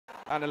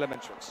and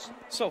Elementrix.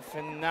 So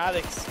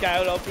Fnatic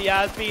scout up, he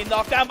has been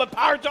knocked down, but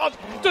Paradox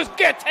just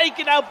get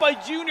taken out by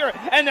Junior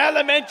and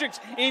Elementrix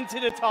into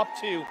the top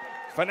 2.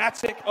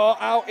 Fnatic are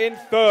out in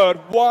third.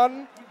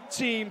 One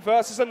team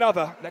versus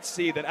another. Let's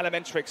see then.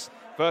 Elementrix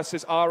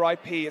versus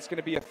RIP. It's going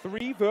to be a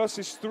 3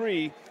 versus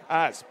 3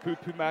 as Poo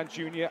Man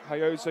Jr.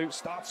 Hyozo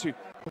start to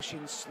push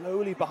in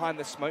slowly behind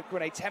the smoke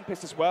grenade.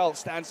 Tempest as well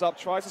stands up,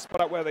 tries to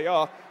spot out where they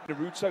are.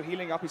 Naruto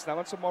healing up. He's now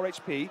on some more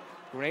HP.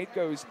 Grenade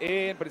goes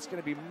in, but it's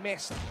going to be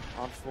missed,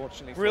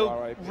 unfortunately,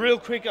 for RIP. Real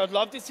quick, I'd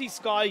love to see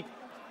Sky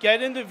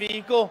get in the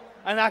vehicle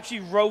and actually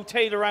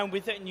rotate around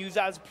with it and use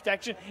that as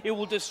protection. It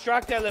will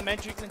distract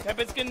Elementrix and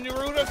Tempest.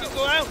 Naruto can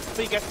go out, but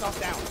he gets knocked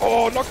down.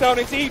 Oh, knocked down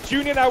indeed.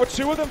 Junior now with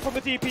 2 of them from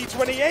the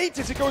DP28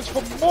 as it goes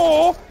for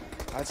more.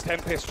 As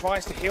Tempest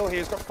tries to heal here,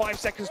 he's got 5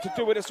 seconds to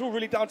do it. It's all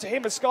really down to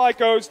him as Sky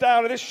goes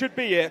down, and this should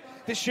be it.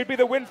 This should be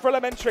the win for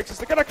Elementrix as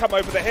they're going to come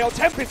over the hill.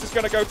 Tempest is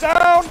going to go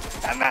down,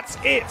 and that's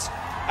it.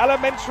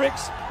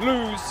 Elementrix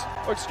lose,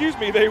 or excuse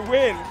me, they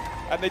win,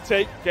 and they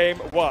take game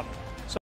 1.